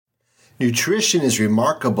Nutrition is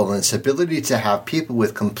remarkable in its ability to have people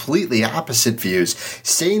with completely opposite views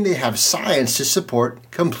saying they have science to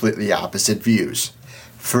support completely opposite views.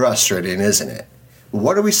 Frustrating, isn't it?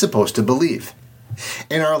 What are we supposed to believe?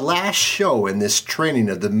 In our last show in this training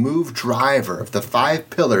of the Move Driver of the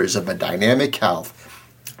 5 pillars of a dynamic health,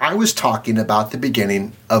 I was talking about the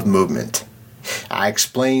beginning of movement. I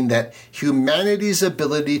explained that humanity's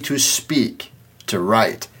ability to speak, to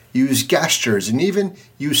write, use gestures, and even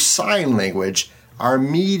use sign language are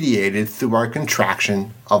mediated through our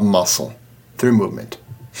contraction of muscle, through movement.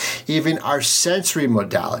 Even our sensory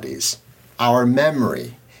modalities, our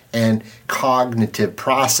memory, and cognitive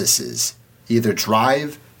processes either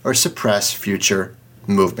drive or suppress future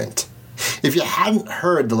movement. If you hadn't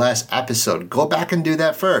heard the last episode, go back and do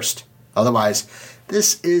that first. Otherwise,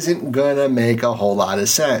 this isn't gonna make a whole lot of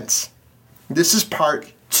sense. This is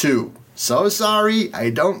part 2. So sorry,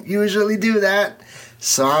 I don't usually do that.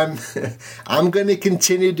 So I'm going to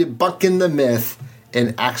continue debunking the myth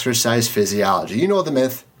in exercise physiology. You know the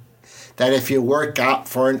myth that if you work out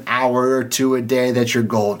for an hour or 2 a day that you're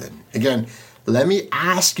golden. Again, let me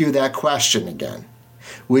ask you that question again.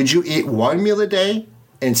 Would you eat 1 meal a day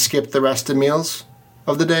and skip the rest of meals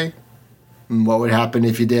of the day? And what would happen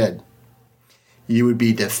if you did? You would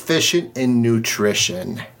be deficient in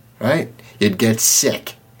nutrition, right? You'd get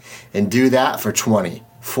sick. And do that for 20,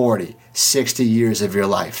 40, 60 years of your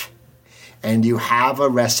life. And you have a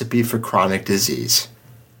recipe for chronic disease.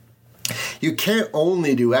 You can't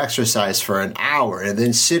only do exercise for an hour and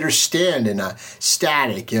then sit or stand in a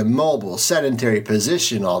static, immobile, sedentary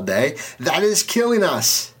position all day. That is killing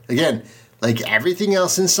us. Again, like everything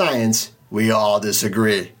else in science, we all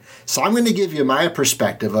disagree. So I'm going to give you my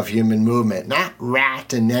perspective of human movement, not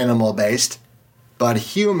rat and animal based, but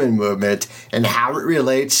human movement and how it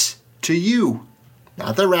relates to you.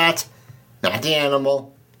 Not the rat, not the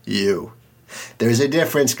animal, you. There's a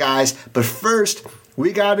difference, guys, but first,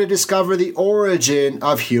 we got to discover the origin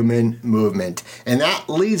of human movement. And that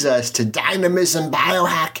leads us to Dynamism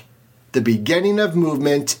Biohack, the beginning of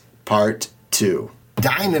movement, part 2.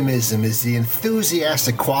 Dynamism is the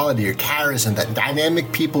enthusiastic quality or charism that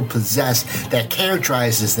dynamic people possess that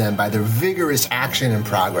characterizes them by their vigorous action and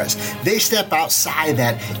progress. They step outside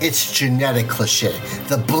that it's genetic cliche,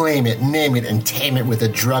 the blame it, name it, and tame it with a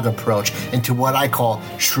drug approach into what I call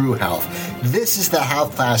true health. This is the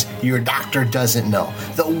health class your doctor doesn't know,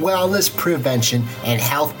 the wellness prevention and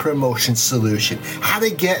health promotion solution, how to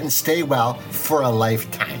get and stay well for a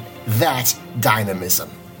lifetime. That's dynamism.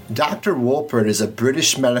 Dr. Wolpert is a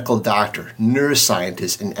British medical doctor,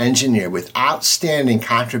 neuroscientist, and engineer with outstanding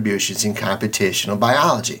contributions in computational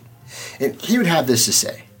biology. And he would have this to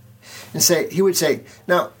say. He would say,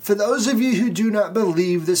 now, for those of you who do not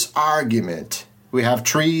believe this argument, we have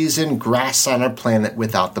trees and grass on our planet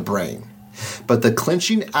without the brain. But the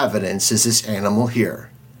clinching evidence is this animal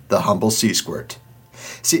here, the humble sea squirt.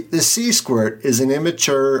 See, the sea squirt is an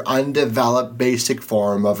immature, undeveloped basic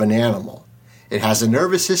form of an animal. It has a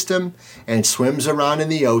nervous system and swims around in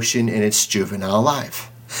the ocean in its juvenile life.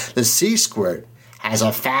 The sea squirt has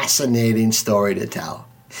a fascinating story to tell.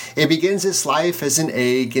 It begins its life as an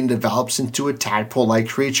egg and develops into a tadpole-like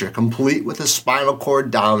creature, complete with a spinal cord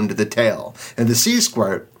down to the tail. And the sea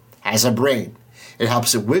squirt has a brain. It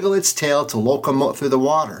helps it wiggle its tail to locomote through the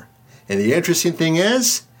water. And the interesting thing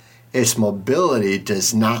is, its mobility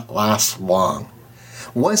does not last long.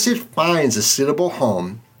 Once it finds a suitable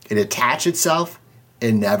home, it attaches itself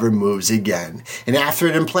and never moves again. And after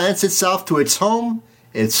it implants itself to its home,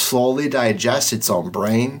 it slowly digests its own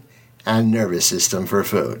brain and nervous system for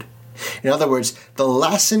food. In other words, the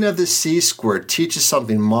lesson of the sea squirt teaches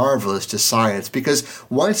something marvelous to science, because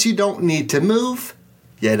once you don't need to move,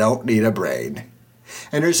 you don't need a brain.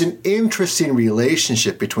 And there's an interesting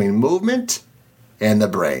relationship between movement and the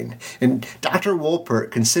brain. And Dr.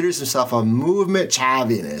 Wolpert considers himself a movement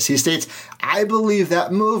Chavinist. He states, I believe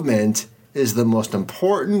that movement is the most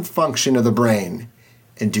important function of the brain,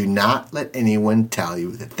 and do not let anyone tell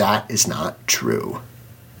you that that is not true.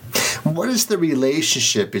 What is the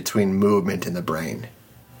relationship between movement and the brain?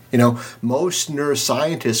 You know, most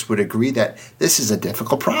neuroscientists would agree that this is a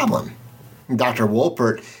difficult problem. Dr.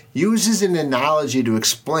 Wolpert uses an analogy to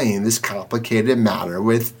explain this complicated matter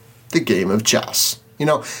with the game of chess. You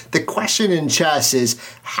know, the question in chess is,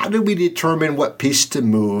 how do we determine what piece to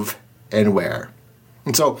move and where?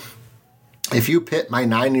 And so, if you pit my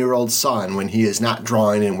 9-year-old son when he is not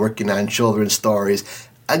drawing and working on children's stories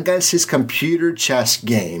against his computer chess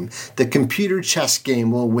game, the computer chess game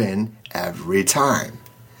will win every time.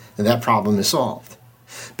 And that problem is solved.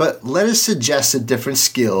 But let us suggest a different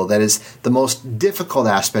skill that is the most difficult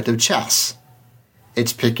aspect of chess.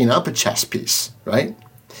 It's picking up a chess piece, right?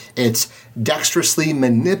 It's dexterously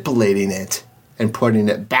manipulating it and putting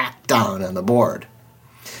it back down on the board.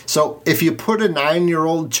 So if you put a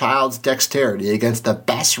 9-year-old child's dexterity against the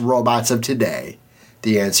best robots of today,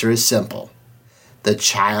 the answer is simple. The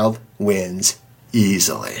child wins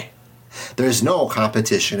easily. There's no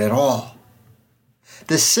competition at all.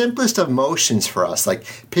 The simplest of motions for us, like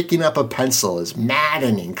picking up a pencil, is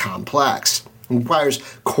maddening complex. It requires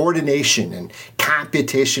coordination and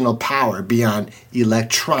computational power beyond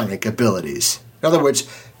electronic abilities. In other words,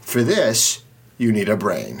 for this, you need a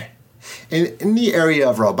brain. In the area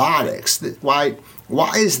of robotics, why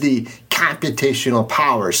is the computational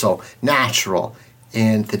power so natural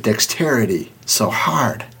and the dexterity so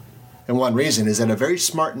hard? And one reason is that a very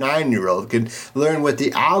smart 9-year-old can learn what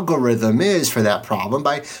the algorithm is for that problem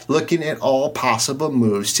by looking at all possible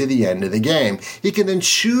moves to the end of the game. He can then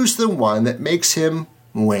choose the one that makes him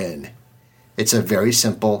win. It's a very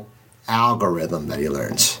simple algorithm that he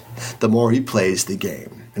learns the more he plays the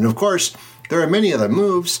game. And of course, there are many other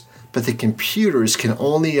moves, but the computers can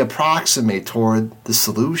only approximate toward the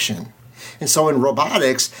solution. And so in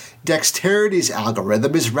robotics, dexterity's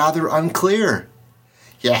algorithm is rather unclear.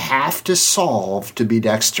 You have to solve to be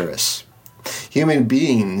dexterous. Human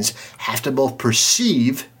beings have to both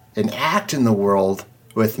perceive and act in the world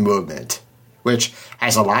with movement, which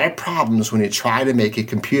has a lot of problems when you try to make a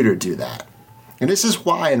computer do that. And this is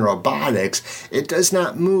why in robotics, it does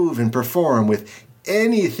not move and perform with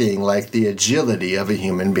anything like the agility of a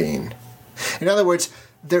human being. In other words,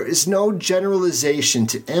 there is no generalization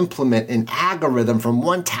to implement an algorithm from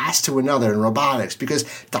one task to another in robotics because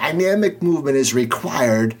dynamic movement is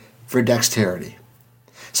required for dexterity.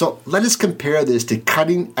 So let us compare this to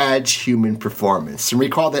cutting-edge human performance. And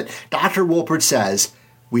recall that Dr. Wolpert says,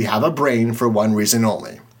 we have a brain for one reason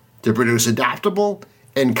only, to produce adaptable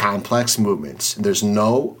and complex movements. There's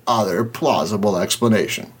no other plausible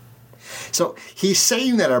explanation. So he's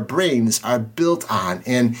saying that our brains are built on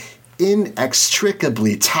and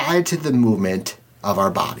inextricably tied to the movement of our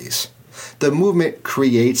bodies. The movement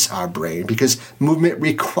creates our brain because movement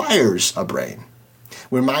requires a brain.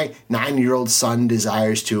 When my 9-year-old son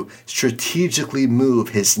desires to strategically move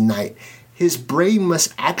his knight, his brain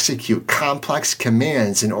must execute complex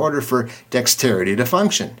commands in order for dexterity to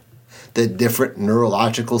function. The different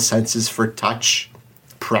neurological senses for touch,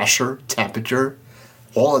 pressure, temperature,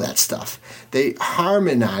 all of that stuff, they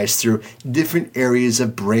harmonize through different areas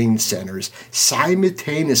of brain centers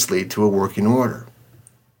simultaneously to a working order.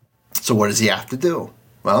 So what does he have to do?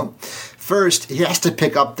 Well, first, he has to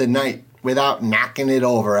pick up the knight without knocking it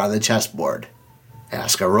over on the chessboard.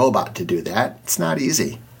 Ask a robot to do that. It's not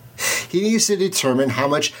easy. He needs to determine how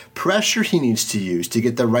much pressure he needs to use to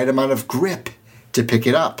get the right amount of grip to pick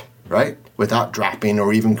it up, right? Without dropping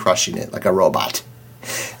or even crushing it like a robot.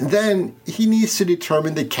 Then he needs to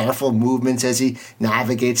determine the careful movements as he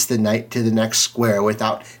navigates the knight to the next square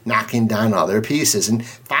without knocking down other pieces. And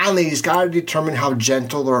finally, he's got to determine how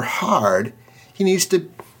gentle or hard he needs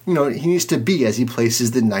to be as he places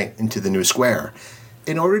the knight into the new square.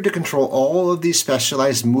 In order to control all of these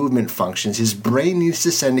specialized movement functions, his brain needs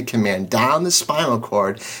to send a command down the spinal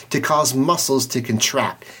cord to cause muscles to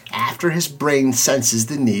contract after his brain senses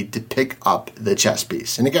the need to pick up the chess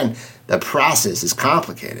piece. And again, the process is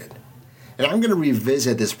complicated. And I'm going to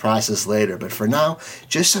revisit this process later, but for now,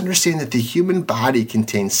 just understand that the human body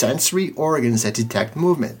contains sensory organs that detect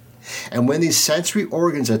movement. And when these sensory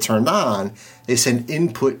organs are turned on, they send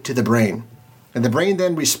input to the brain. And the brain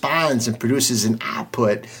then responds and produces an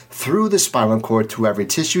output through the spinal cord to every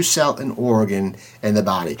tissue, cell, and organ in the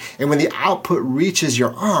body. And when the output reaches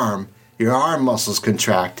your arm muscles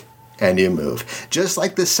contract and you move. Just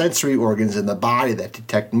like the sensory organs in the body that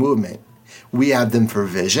detect movement, we have them for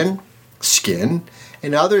vision, skin,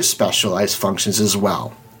 and other specialized functions as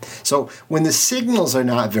well. So when the signals are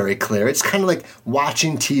not very clear, it's kind of like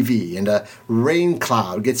watching TV and a rain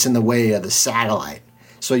cloud gets in the way of the satellite.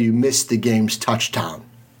 So you miss the game's touchdown.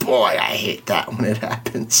 Boy, I hate that when it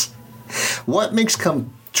happens. What makes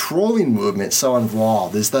controlling movement so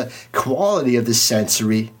involved is the quality of the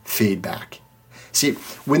sensory feedback. See,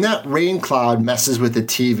 when that rain cloud messes with the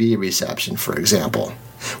TV reception, for example,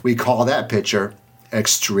 we call that picture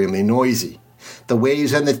extremely noisy. The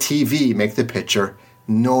waves on the TV make the picture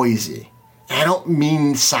noisy. I don't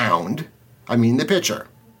mean sound, I mean the picture.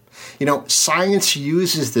 Science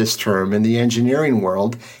uses this term in the engineering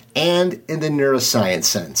world and in the neuroscience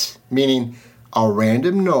sense, meaning a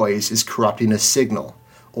random noise is corrupting a signal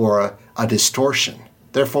or a distortion.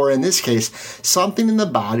 Therefore, in this case, something in the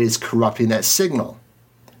body is corrupting that signal.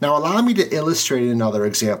 Now, allow me to illustrate another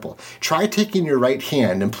example. Try taking your right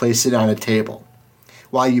hand and place it on a table.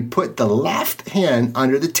 while you put the left hand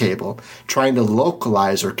under the table, trying to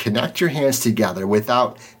localize or connect your hands together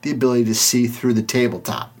without the ability to see through the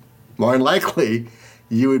tabletop. More than likely,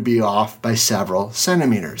 you would be off by several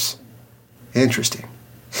centimeters. Interesting.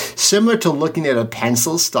 Similar to looking at a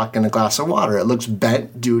pencil stuck in a glass of water, it looks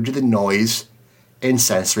bent due to the noise and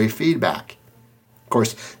sensory feedback. Of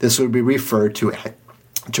course, this would be referred to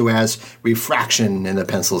as refraction in the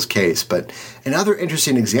pencil's case. But another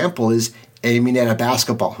interesting example is aiming at a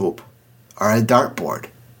basketball hoop or a dartboard.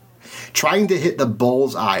 Trying to hit the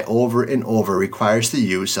bull's eye over and over requires the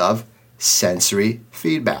use of sensory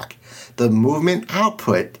feedback. The movement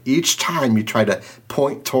output each time you try to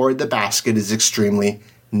point toward the basket is extremely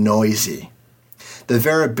noisy. The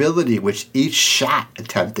variability which each shot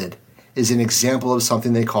attempted is an example of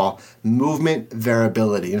something they call movement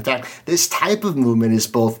variability. In fact, this type of movement is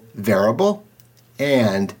both variable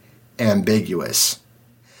and ambiguous.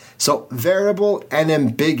 So variable and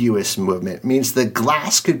ambiguous movement means the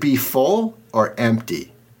glass could be full or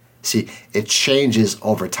empty. See, it changes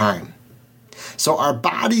over time. So our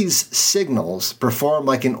body's signals perform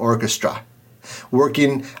like an orchestra,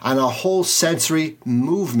 working on a whole sensory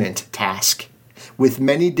movement task with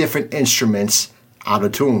many different instruments out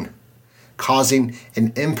of tune, causing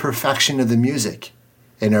an imperfection of the music,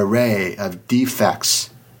 an array of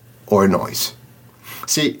defects or noise.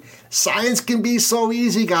 See, science can be so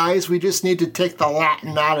easy, guys. We just need to take the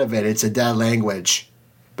Latin out of it. It's a dead language.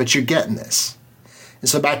 But you're getting this. And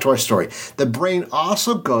so back to our story. The brain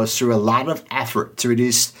also goes through a lot of effort to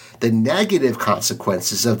reduce the negative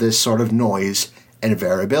consequences of this sort of noise and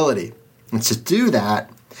variability. And to do that,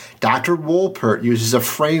 Dr. Wolpert uses a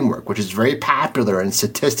framework which is very popular in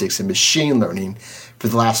statistics and machine learning for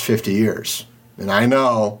the last 50 years. And I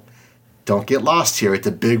know, don't get lost here, it's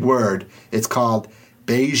a big word. It's called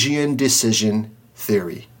Bayesian decision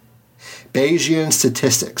theory. Bayesian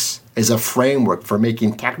statistics is a framework for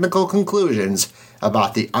making technical conclusions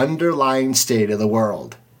about the underlying state of the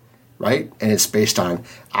world, right? And it's based on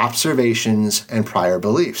observations and prior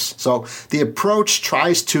beliefs. So the approach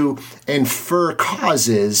tries to infer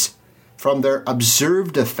causes from their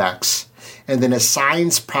observed effects and then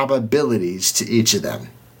assigns probabilities to each of them.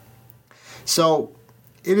 So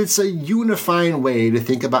it's a unifying way to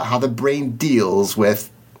think about how the brain deals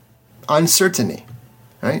with uncertainty,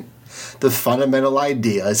 right? The fundamental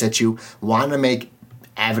idea is that you want to make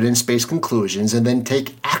evidence-based conclusions and then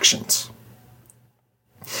take actions.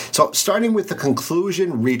 So starting with the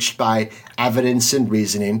conclusion reached by evidence and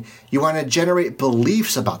reasoning, you want to generate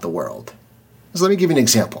beliefs about the world. So let me give you an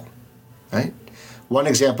example, right? One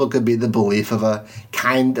example could be the belief of a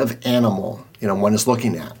kind of animal, one is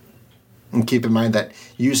looking at. And keep in mind that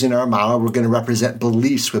using our model, we're going to represent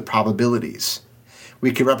beliefs with probabilities.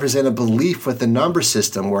 We could represent a belief with the number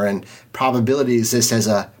system wherein probability exists as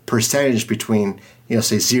a percentage between,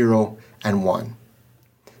 say 0 and 1.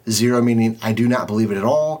 0 meaning I do not believe it at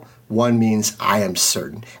all. 1 means I am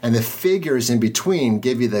certain. And the figures in between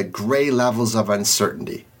give you the gray levels of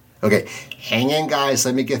uncertainty. Okay, hang in, guys.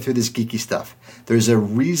 Let me get through this geeky stuff. There's a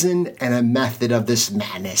reason and a method of this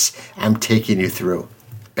madness I'm taking you through.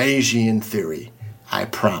 Bayesian theory, I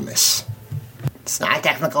promise. It's not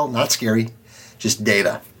technical, not scary, just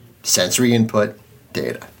data. Sensory input,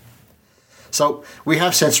 data. So we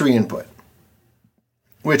have sensory input,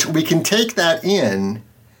 which we can take that in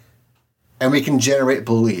and we can generate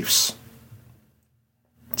beliefs.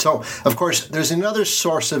 So, of course, there's another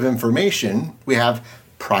source of information. We have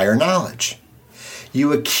prior knowledge.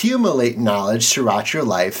 You accumulate knowledge throughout your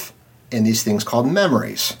life in these things called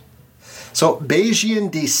memories. So Bayesian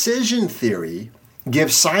decision theory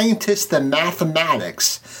gives scientists the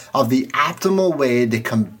mathematics of the optimal way to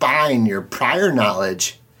combine your prior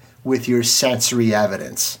knowledge with your sensory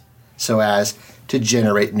evidence so as to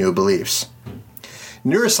generate new beliefs.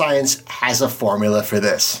 Neuroscience has a formula for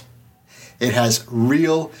this. It has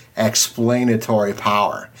real explanatory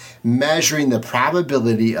power, measuring the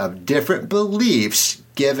probability of different beliefs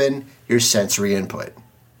given your sensory input.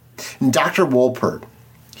 And Dr. Wolpert,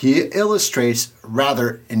 he illustrates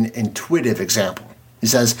rather an intuitive example. He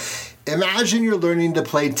says, imagine you're learning to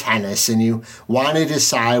play tennis and you want to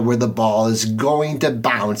decide where the ball is going to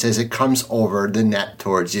bounce as it comes over the net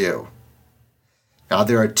towards you. Now,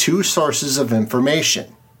 there are two sources of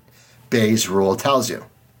information. Bayes' rule tells you.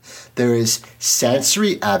 There is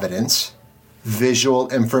sensory evidence, visual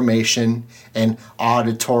information, and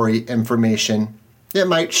auditory information. It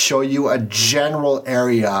might show you a general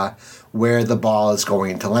area where the ball is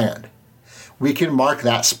going to land. We can mark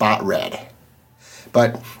that spot red.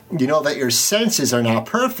 But you know that your senses are not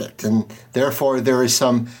perfect, and therefore there is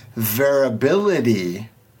some variability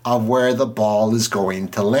of where the ball is going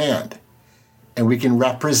to land. And we can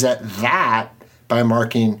represent that by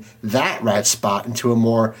marking that red spot into a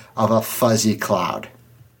more of a fuzzy cloud.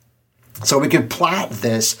 So we could plot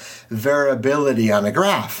this variability on a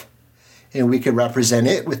graph, and we could represent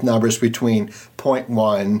it with numbers between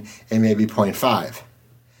 0.1 and maybe 0.5.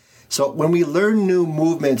 So when we learn new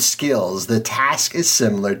movement skills, the task is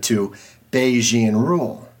similar to Bayesian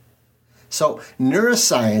rule. So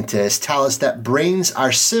neuroscientists tell us that brains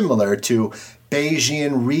are similar to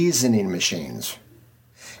Bayesian reasoning machines.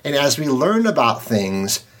 And as we learn about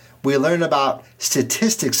things, we learn about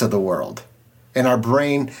statistics of the world, and our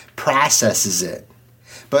brain processes it.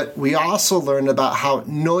 But we also learn about how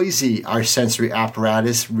noisy our sensory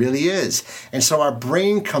apparatus really is. And so our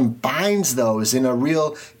brain combines those in a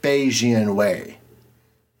real Bayesian way.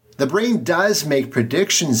 The brain does make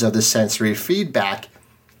predictions of the sensory feedback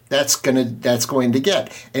that's going to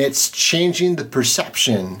get. And it's changing the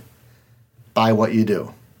perception by what you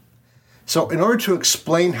do. So in order to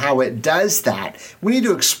explain how it does that, we need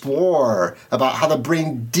to explore about how the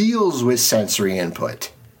brain deals with sensory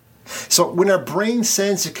input. So when our brain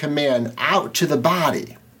sends a command out to the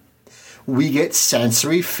body, we get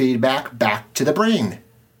sensory feedback back to the brain.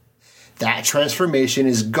 That transformation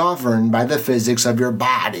is governed by the physics of your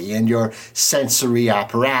body and your sensory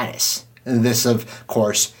apparatus. And this, of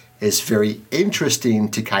course, is very interesting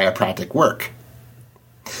to chiropractic work.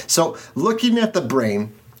 So looking at the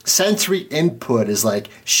brain, sensory input is like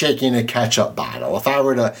shaking a ketchup bottle. If I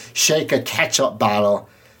were to shake a ketchup bottle,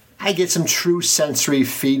 I get some true sensory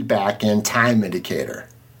feedback and time indicator.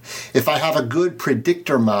 If I have a good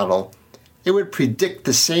predictor model, it would predict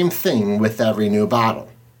the same thing with every new bottle.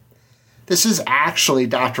 This is actually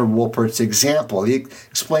Dr. Wolpert's example. He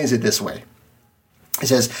explains it this way. He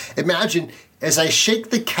says, imagine as I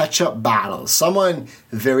shake the ketchup bottle, someone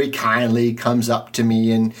very kindly comes up to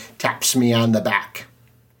me and taps me on the back.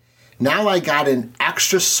 Now I got an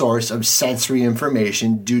extra source of sensory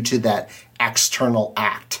information due to that external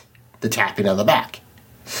act, the tapping on the back.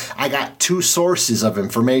 I got two sources of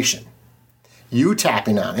information. You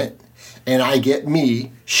tapping on it, and I get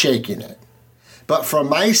me shaking it. But from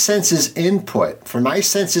my senses input, from my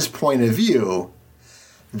senses point of view,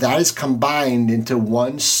 that is combined into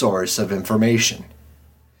one source of information.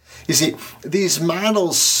 You see, these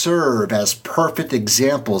models serve as perfect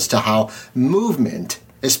examples to how movement,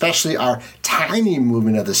 especially our tiny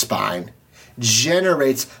movement of the spine,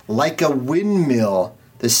 generates like a windmill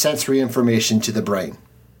the sensory information to the brain.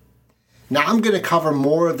 Now I'm going to cover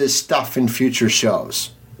more of this stuff in future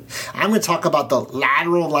shows. I'm going to talk about the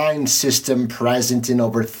lateral line system present in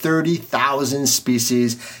over 30,000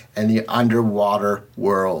 species in the underwater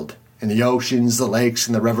world, in the oceans, the lakes,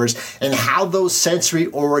 and the rivers, and how those sensory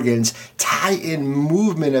organs tie in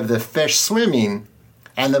movement of the fish swimming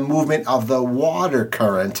and the movement of the water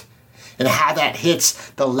current, and how that hits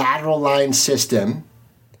the lateral line system,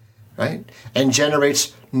 right, and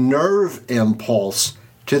generates nerve impulse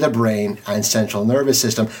to the brain and central nervous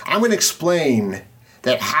system. I'm going to explain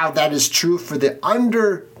that how that is true for the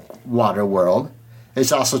underwater world.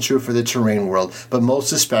 It's also true for the terrain world, but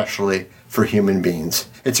most especially for human beings.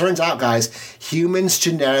 It turns out, guys, humans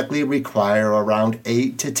genetically require around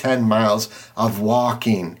 8 to 10 miles of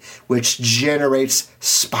walking, which generates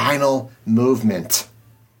spinal movement,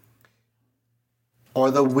 or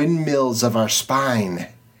the windmills of our spine.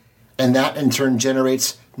 And that in turn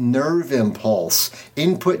generates nerve impulse.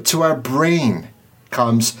 Input to our brain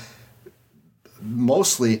comes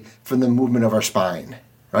mostly from the movement of our spine,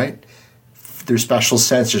 right? Through special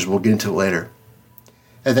sensors, we'll get into it later.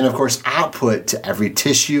 And then, of course, output to every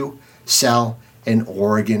tissue, cell, and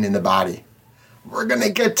organ in the body. We're going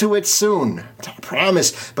to get to it soon, I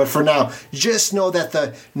promise. But for now, just know that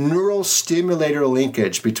the neural stimulator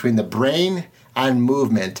linkage between the brain and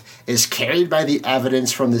movement is carried by the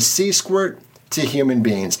evidence from the sea squirt to human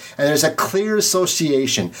beings. And there's a clear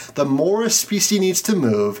association. The more a species needs to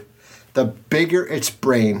move, the bigger its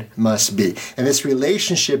brain must be. And this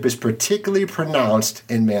relationship is particularly pronounced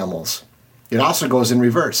in mammals. It also goes in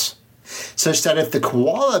reverse, such that if the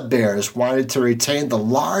koala bears wanted to retain the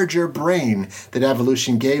larger brain that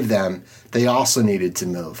evolution gave them, they also needed to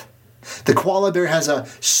move. The koala bear has a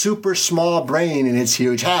super small brain in its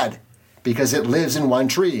huge head because it lives in one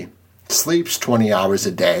tree, sleeps 20 hours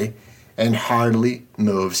a day, and hardly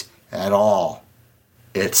moves at all.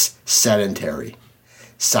 It's sedentary.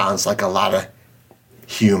 Sounds like a lot of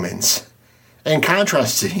humans. In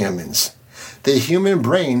contrast to humans, the human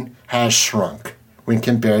brain has shrunk when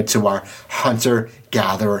compared to our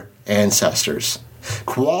hunter-gatherer ancestors.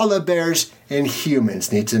 Koala bears and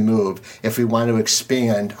humans need to move if we want to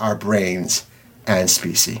expand our brains and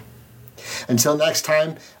species. Until next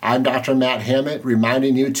time, I'm Dr. Matt Hammett,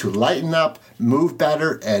 reminding you to lighten up, move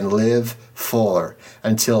better, and live fuller.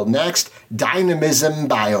 Until next, Dynamism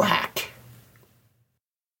Biohack.